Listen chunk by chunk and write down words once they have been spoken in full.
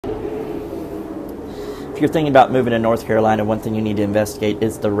you're thinking about moving to North Carolina, one thing you need to investigate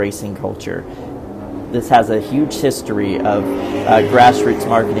is the racing culture. This has a huge history of grassroots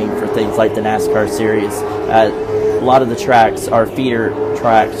marketing for things like the NASCAR series. A lot of the tracks are feeder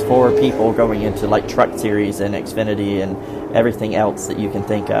tracks for people going into like Truck Series and Xfinity and everything else that you can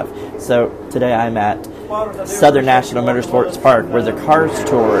think of. So today I'm at Southern National Motorsports Park, where the Cars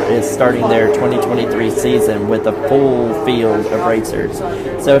Tour is starting their 2023 season with a full field of racers.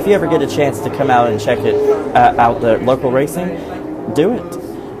 So if you ever get a chance to come out and check it out, the local racing, do it.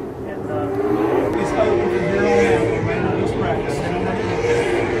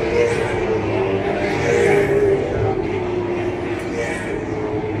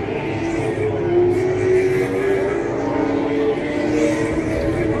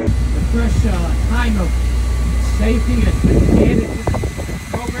 Time of safety has been added to the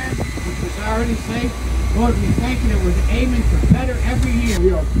program, which was already safe. Lord, we thank you that we're aiming for better every year.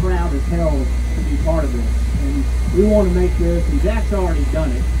 We are proud as hell to be part of this, and we want to make this, and Jack's already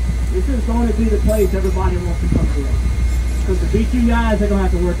done it. This is going to be the place everybody wants to come to. Because to beat you guys, they're going to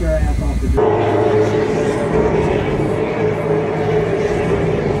have to work their ass off to do it.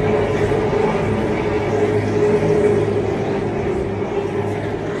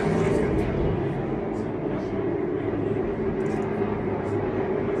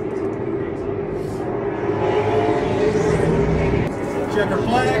 Checker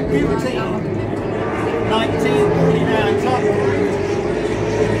flag, 15.